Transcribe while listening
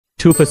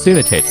To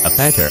facilitate a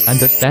better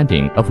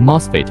understanding of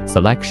MOSFET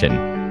selection,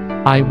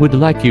 I would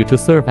like you to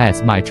serve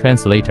as my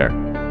translator.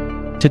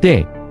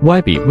 Today,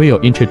 VB will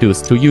introduce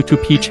to you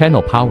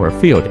P-channel power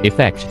field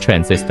effect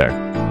transistor.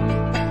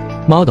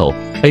 Model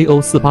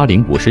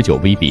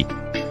AO4805&19-VB.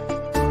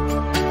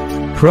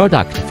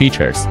 Product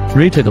features: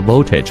 rated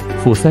voltage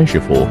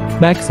 -30 伏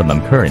maximum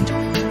current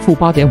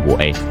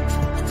 -8.5A,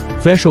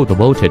 threshold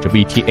voltage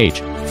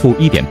VTH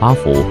 -1.8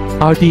 伏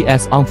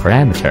RDS on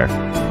parameter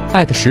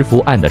at 10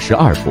 伏 and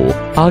 12 伏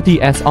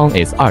RDS on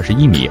is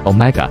 21 米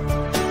ohms.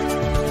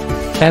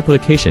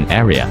 Application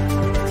area: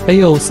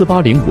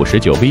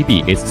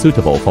 AO4805&19-VB is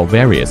suitable for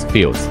various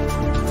fields.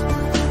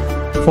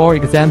 For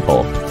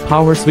example,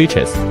 power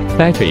switches,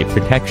 battery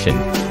protection,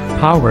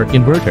 power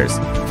inverters,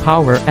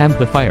 power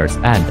amplifiers,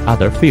 and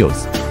other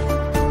fields.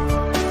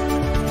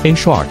 In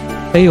short,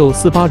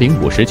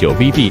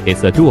 AO4805&19-VB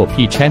is a dual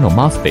P-channel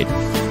MOSFET,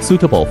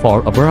 suitable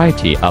for a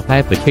variety of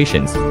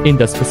applications. In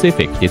the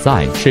specific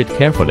design should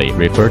carefully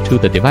refer to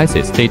the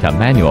device's data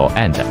manual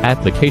and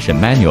application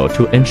manual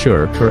to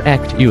ensure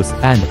correct use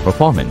and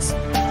performance.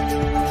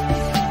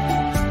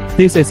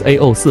 This is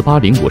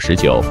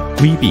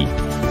AO4805&19-VB.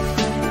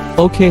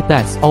 Okay,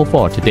 that's all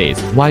for today's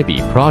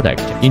VB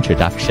product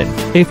introduction.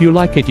 If you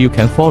like it, you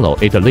can follow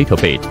it a little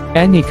bit.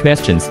 Any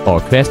questions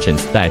or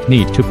questions that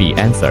need to be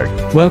answered,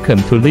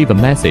 welcome to leave a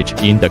message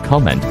in the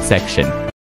comment section.